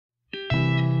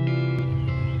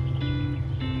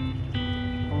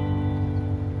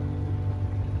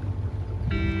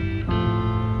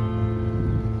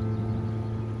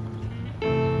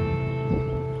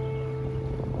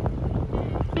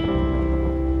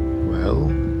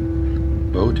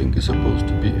Boating is supposed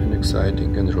to be an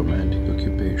exciting and romantic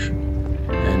occupation.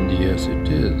 And yes, it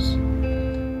is.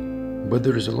 But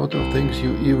there is a lot of things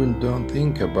you even don't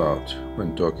think about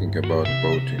when talking about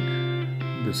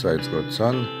boating. Besides hot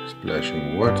sun,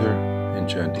 splashing water,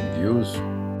 enchanting views,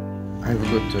 I've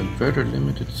got a very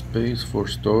limited space for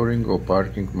storing or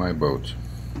parking my boat.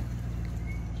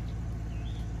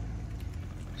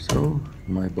 So,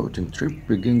 my boating trip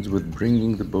begins with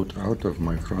bringing the boat out of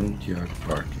my front yard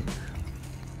parking.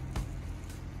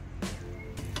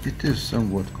 It is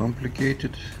somewhat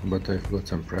complicated, but I've got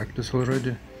some practice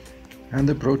already, and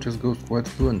the process goes quite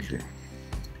fluently.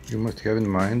 You must have in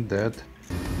mind that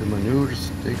the maneuvers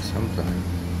take some time.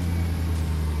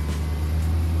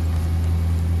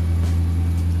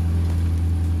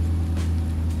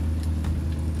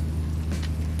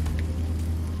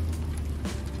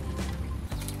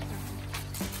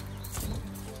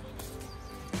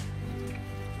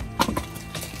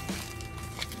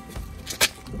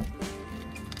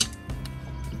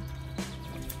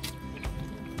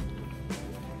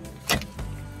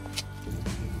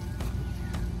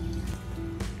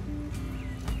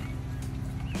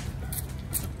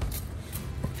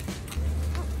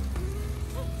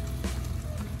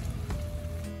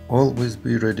 Always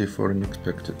be ready for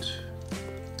unexpected.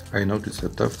 I noticed a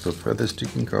tuft of feathers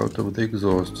sticking out of the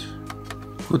exhaust.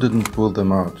 Couldn't pull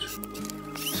them out,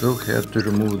 so had to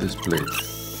remove this plate.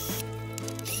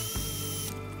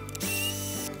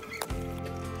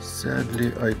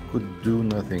 Sadly, I could do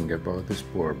nothing about this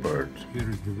poor bird. Here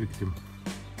is the victim.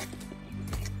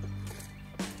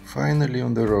 Finally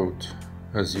on the road.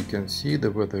 As you can see,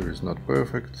 the weather is not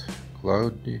perfect,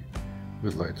 cloudy,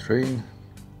 with light rain.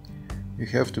 You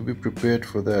have to be prepared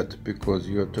for that, because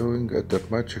you are towing at a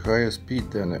much higher speed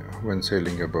than when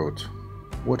sailing a boat.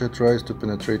 Water tries to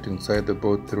penetrate inside the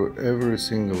boat through every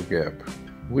single gap.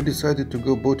 We decided to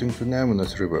go boating to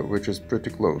Nemunas River, which is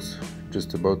pretty close,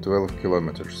 just about 12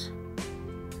 kilometers.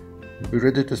 Be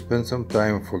ready to spend some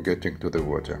time for getting to the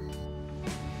water.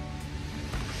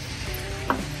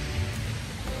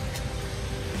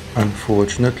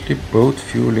 Unfortunately, boat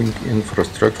fueling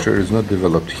infrastructure is not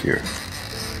developed here.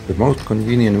 The most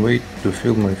convenient way to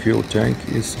fill my fuel tank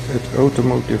is at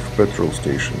automotive petrol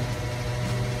station.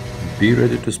 Be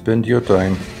ready to spend your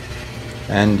time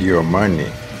and your money.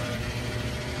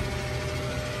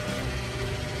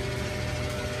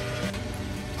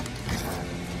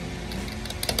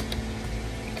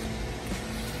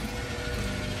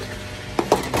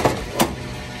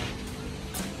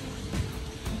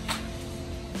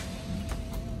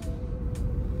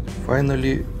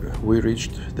 Finally, we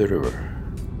reached the river.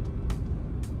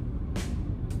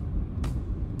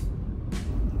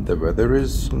 The weather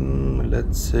is,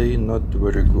 let's say, not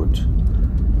very good.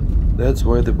 That's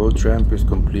why the boat ramp is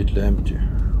completely empty.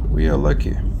 We are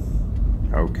lucky.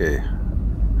 Okay,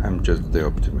 I'm just the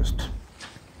optimist.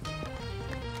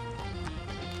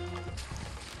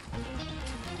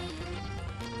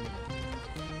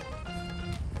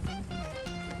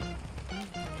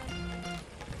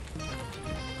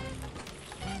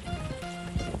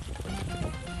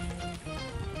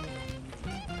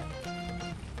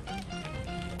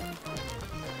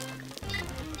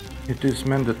 It is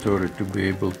mandatory to be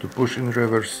able to push in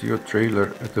reverse your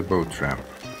trailer at the boat ramp.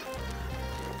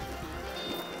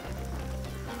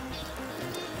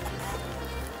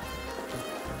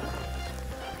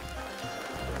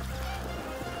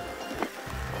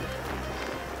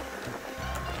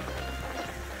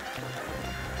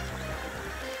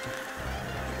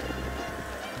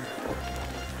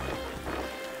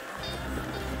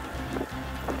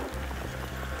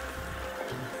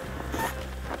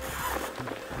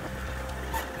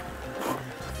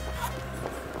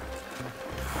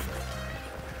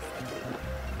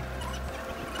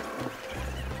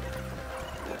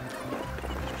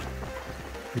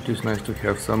 It is nice to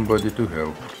have somebody to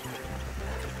help.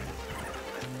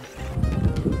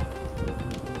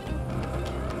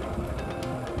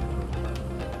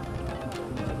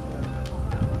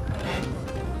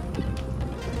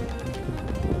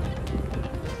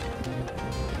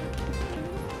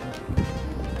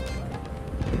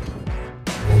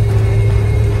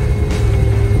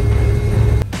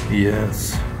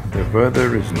 Yes, the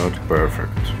weather is not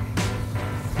perfect.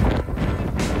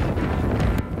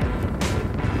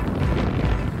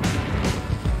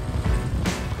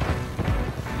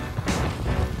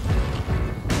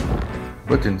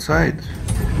 But inside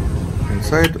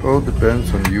all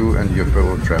depends on you and your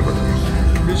fellow travelers.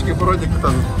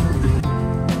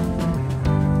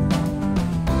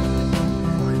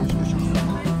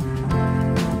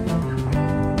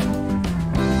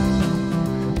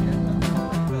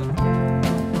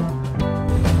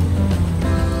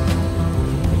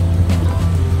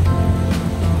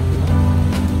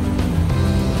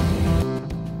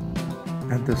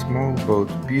 a small boat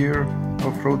pier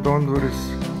of Raudondvaris,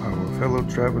 our fellow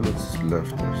travelers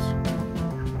left us.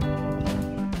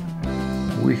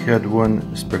 We had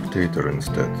one spectator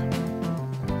instead.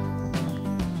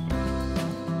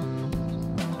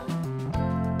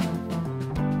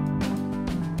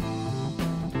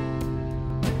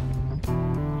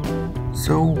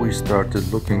 So we started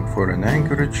looking for an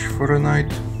anchorage for a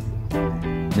night.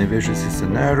 Nevėžis is a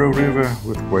narrow river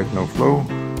with quite no flow.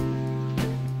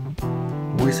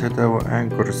 We set our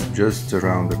anchors just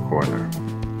around the corner.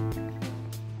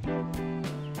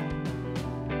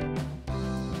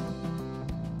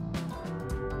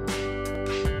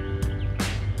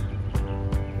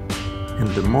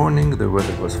 In the morning the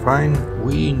weather was fine.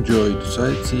 We enjoyed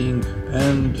sightseeing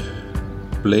and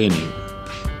planing.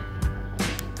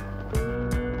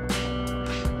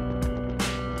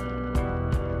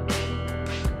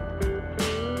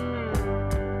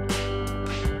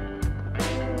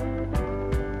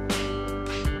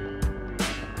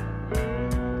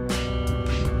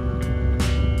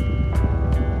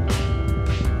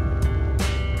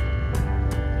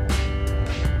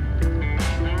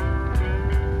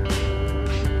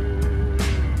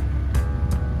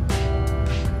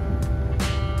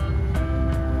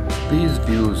 These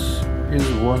views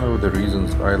is one of the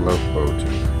reasons I love boating.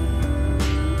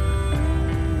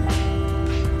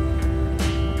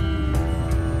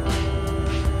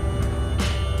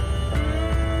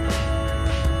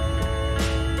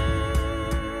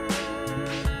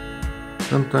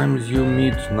 Sometimes you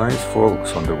meet nice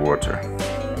folks on the water.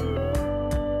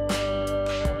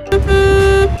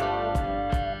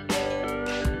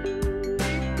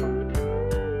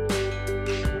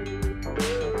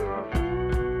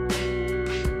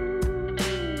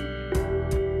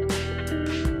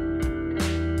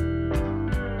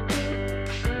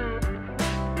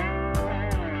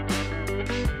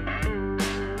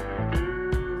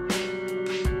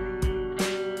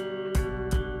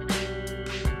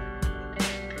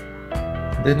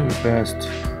 Then we passed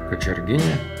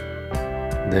Kačerginė,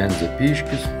 then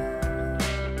Zapyškis.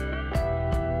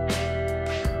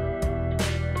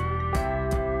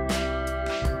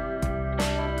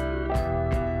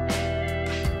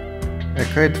 A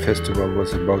kite festival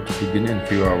was about to begin in a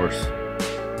few hours,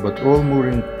 but all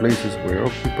mooring places were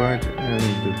occupied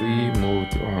and we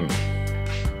moved on.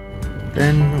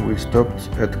 Then we stopped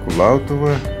at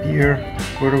Kulautova pier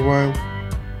for a while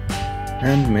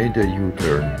and made a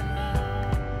U-turn,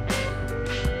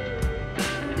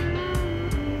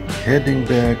 heading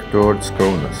back towards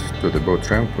Kaunas to the boat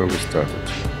ramp where we started.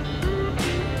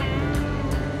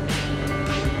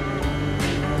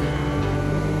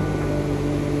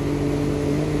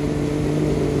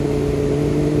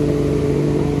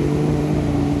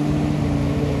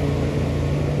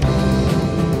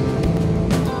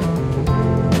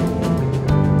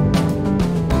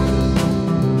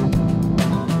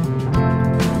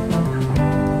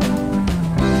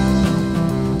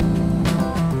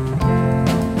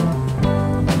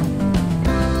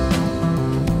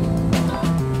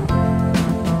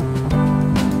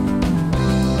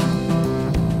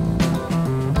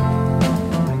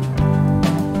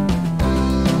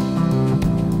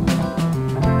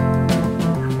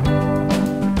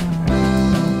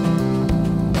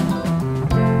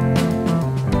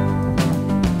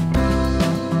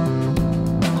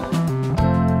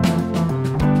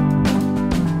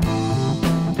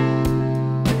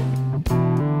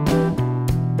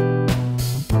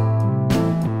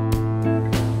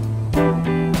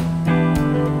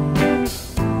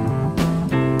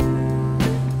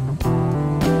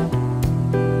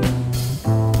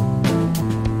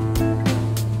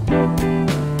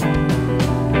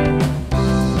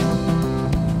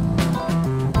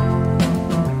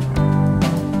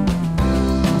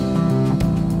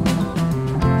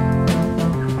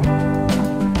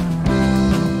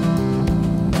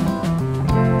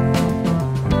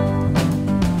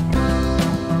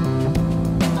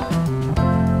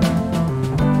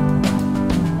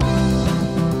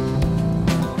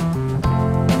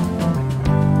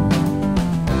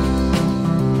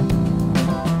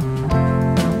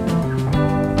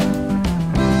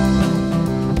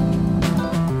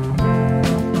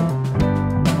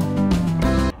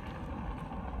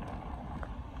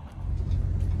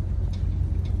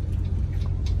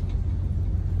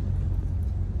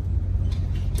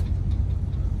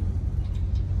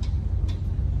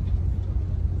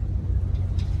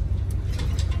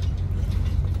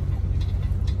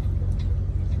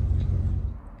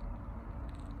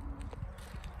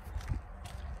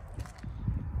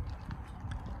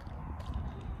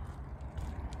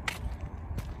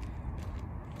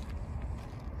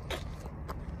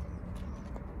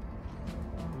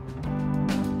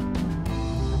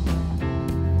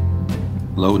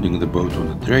 loading the boat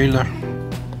on the trailer.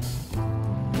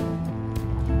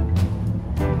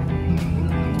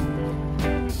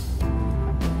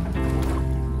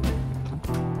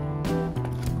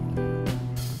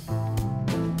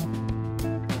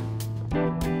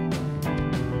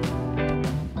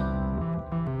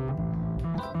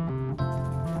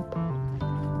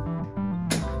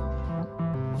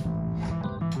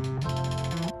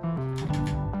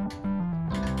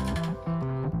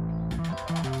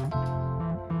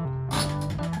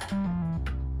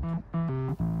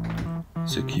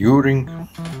 Securing.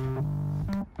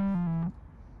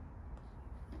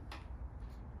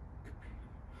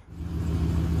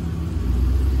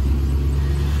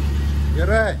 You're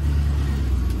right.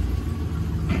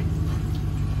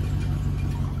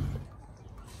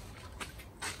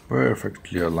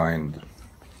 Perfectly aligned.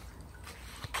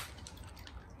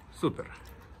 Super.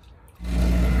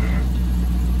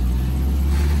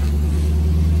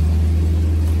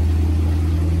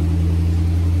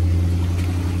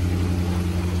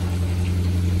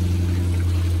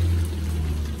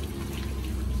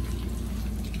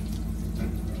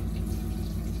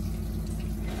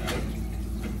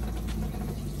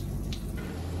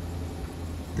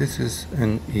 This is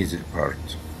an easy part.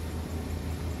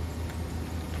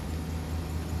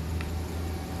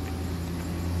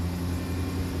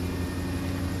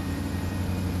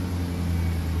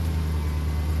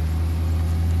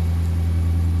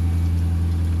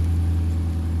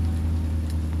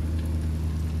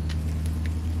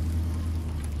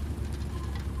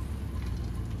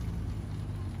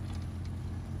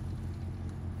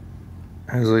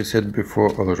 As I said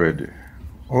before already,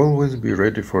 always be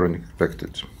ready for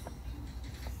unexpected.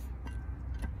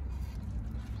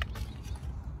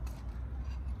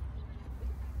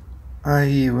 I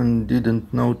even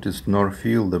didn't notice nor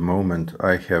feel the moment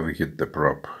I have hit the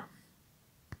prop.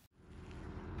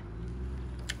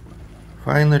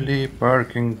 Finally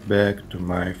parking back to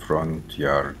my front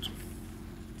yard.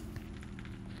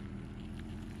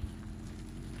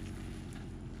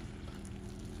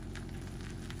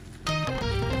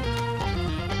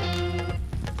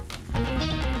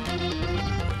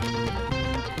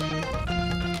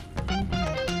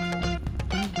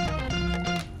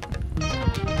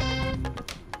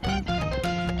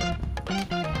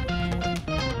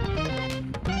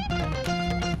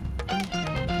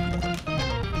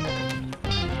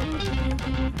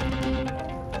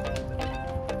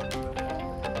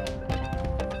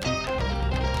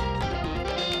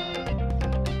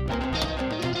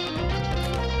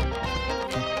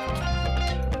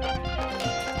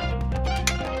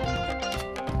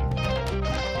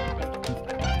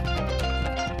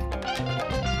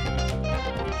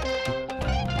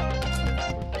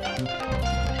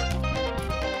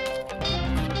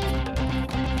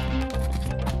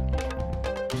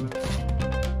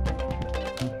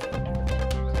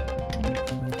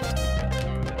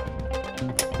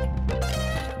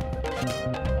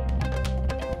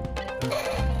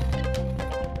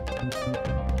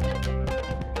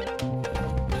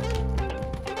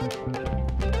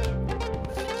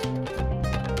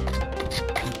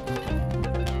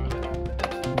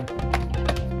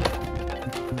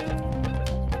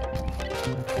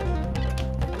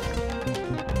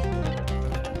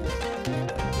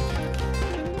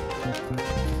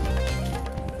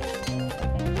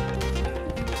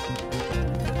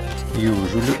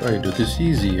 Usually I do this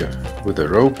easier, with a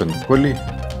rope and pulley,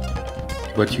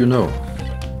 but you know,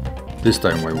 this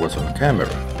time I was on camera.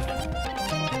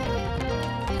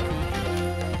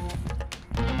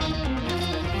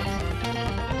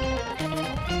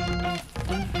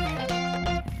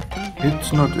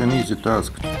 It's not an easy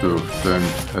task to turn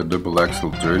a double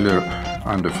axle trailer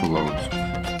under full load.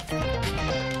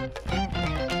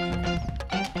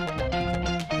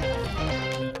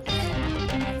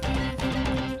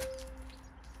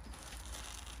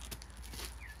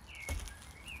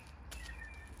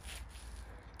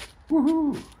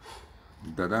 Woohoo!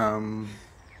 Da-dam!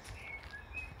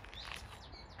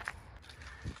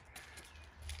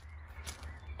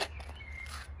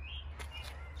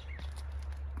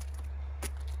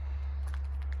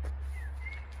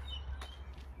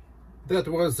 That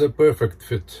was a perfect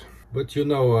fit, but you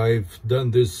know I've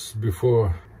done this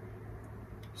before.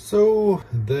 So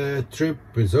the trip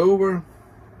is over.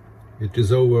 It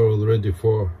is over already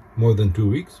for more than 2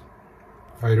 weeks.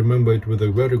 I remember it with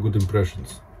a very good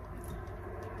impressions.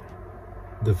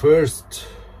 The first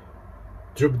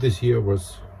trip this year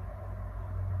was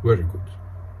very good.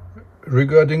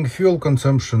 Regarding fuel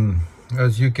consumption,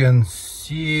 as you can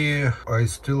see, I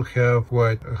still have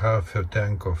quite half a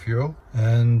tank of fuel,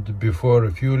 and before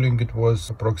refueling it was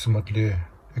approximately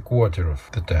a quarter of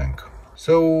the tank.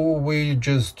 So we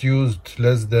just used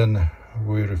less than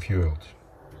we refueled.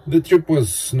 The trip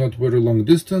was not very long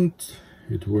distance.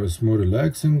 It was more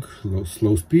relaxing,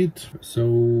 slow speed. So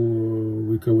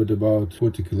we covered about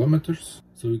 40 kilometers.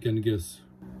 So you can guess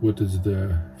what is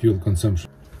the fuel consumption.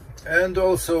 And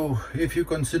also, if you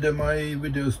consider my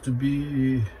videos to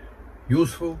be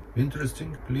useful,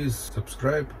 interesting, please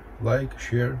subscribe, like,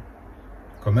 share,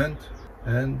 comment,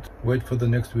 and wait for the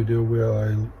next video where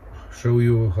I'll show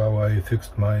you how I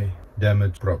fixed my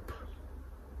damaged prop.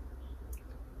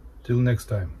 Till next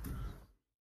time.